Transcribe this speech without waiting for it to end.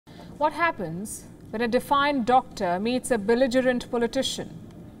What happens when a defiant doctor meets a belligerent politician?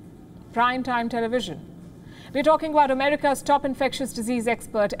 Primetime television. We're talking about America's top infectious disease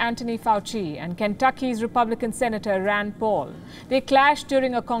expert Anthony Fauci and Kentucky's Republican Senator Rand Paul. They clashed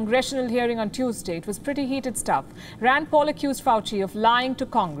during a congressional hearing on Tuesday. It was pretty heated stuff. Rand Paul accused Fauci of lying to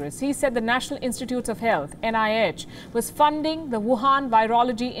Congress. He said the National Institutes of Health, NIH, was funding the Wuhan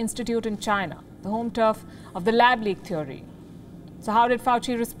Virology Institute in China, the home turf of the lab leak theory. So how did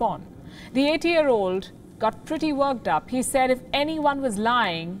Fauci respond? The 80-year-old got pretty worked up. He said if anyone was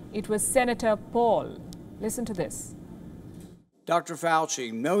lying, it was Senator Paul. Listen to this. Dr.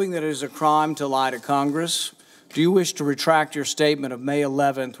 Fauci, knowing that it is a crime to lie to Congress, do you wish to retract your statement of May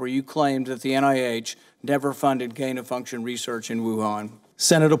 11th where you claimed that the NIH never funded gain-of-function research in Wuhan?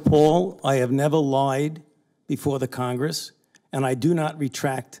 Senator Paul, I have never lied before the Congress, and I do not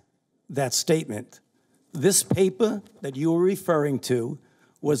retract that statement. This paper that you are referring to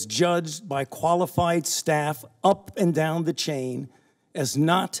was judged by qualified staff up and down the chain as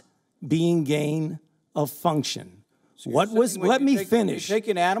not being gain of function. So let me finish. You take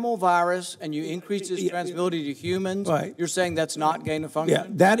an animal virus and you increase its transmissibility to humans, right. You're saying that's not gain of function? Yeah,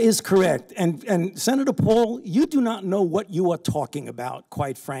 that is correct. And Senator Paul, you do not know what you are talking about,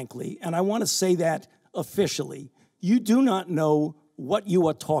 quite frankly. And I want to say that officially. You do not know what you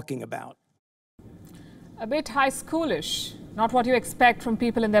are talking about. A bit high schoolish, not what you expect from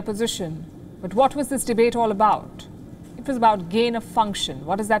people in their position. But what was this debate all about? It was about gain of function.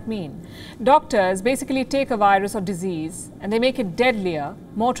 What does that mean? Doctors basically take a virus or disease and they make it deadlier,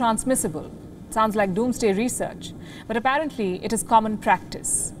 more transmissible. It sounds like doomsday research, but apparently it is common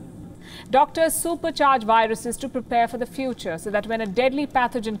practice. Doctors supercharge viruses to prepare for the future so that when a deadly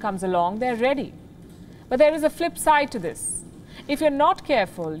pathogen comes along, they're ready. But there is a flip side to this. If you're not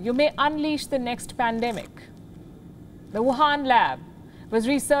careful, you may unleash the next pandemic. The Wuhan Lab was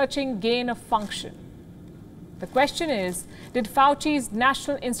researching gain of function. The question is, did Fauci's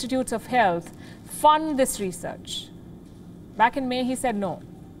National Institutes of Health fund this research? Back in May, he said no.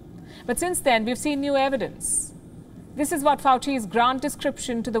 But since then, we've seen new evidence. This is what Fauci's grant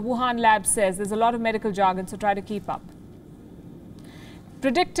description to the Wuhan Lab says. There's a lot of medical jargon, so try to keep up.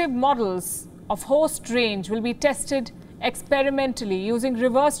 Predictive models of host range will be tested experimentally using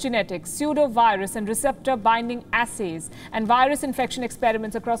reverse genetics, pseudovirus and receptor binding assays and virus infection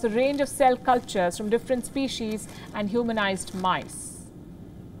experiments across a range of cell cultures from different species and humanized mice.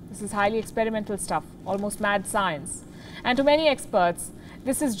 This is highly experimental stuff, almost mad science. And to many experts,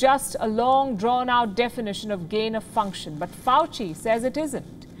 this is just a long drawn-out definition of gain of function. But Fauci says it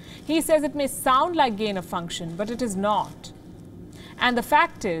isn't. He says it may sound like gain of function, but it is not. And the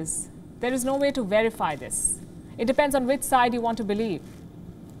fact is, there is no way to verify this. It depends on which side you want to believe.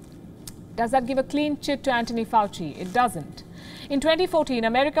 Does that give a clean chit to Anthony Fauci? It doesn't. In 2014,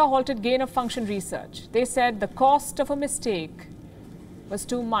 America halted gain-of-function research. They said the cost of a mistake was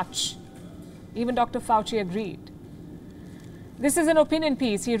too much. Even Dr. Fauci agreed. This is an opinion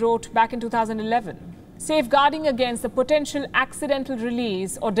piece he wrote back in 2011. Safeguarding against the potential accidental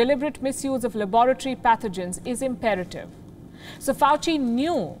release or deliberate misuse of laboratory pathogens is imperative. So Fauci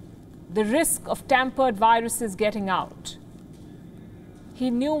knew the risk of tampered viruses getting out. He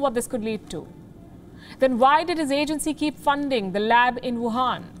knew what this could lead to. Then why did his agency keep funding the lab in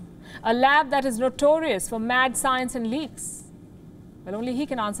Wuhan? A lab that is notorious for mad science and leaks? Well, only he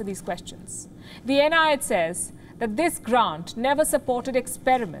can answer these questions. The NIH says that this grant never supported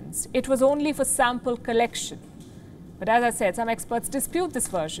experiments. It was only for sample collection. But as I said, some experts dispute this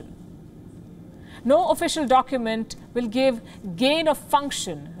version. No official document will give gain of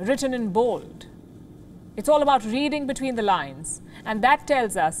function written in bold. It's all about reading between the lines. And that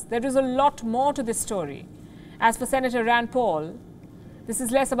tells us there is a lot more to this story. As for Senator Rand Paul, this is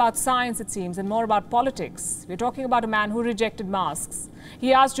less about science, it seems, and more about politics. We're talking about a man who rejected masks.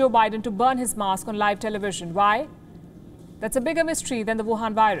 He asked Joe Biden to burn his mask on live television. Why? That's a bigger mystery than the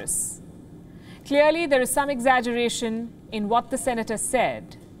Wuhan virus. Clearly, there is some exaggeration in what the senator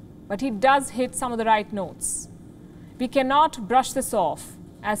said, but he does hit some of the right notes. We cannot brush this off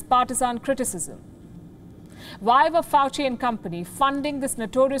as partisan criticism. Why were Fauci and company funding this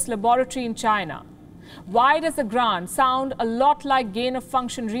notorious laboratory in China? Why does the grant sound a lot like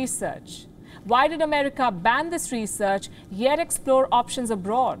gain-of-function research? Why did America ban this research yet explore options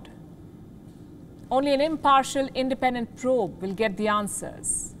abroad? Only an impartial, independent probe will get the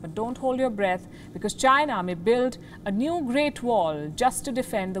answers. But don't hold your breath, because China may build a new Great Wall just to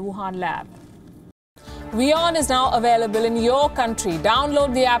defend the Wuhan Lab. WION is now available in your country.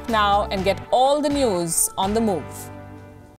 Download the app now and get all the news on the move.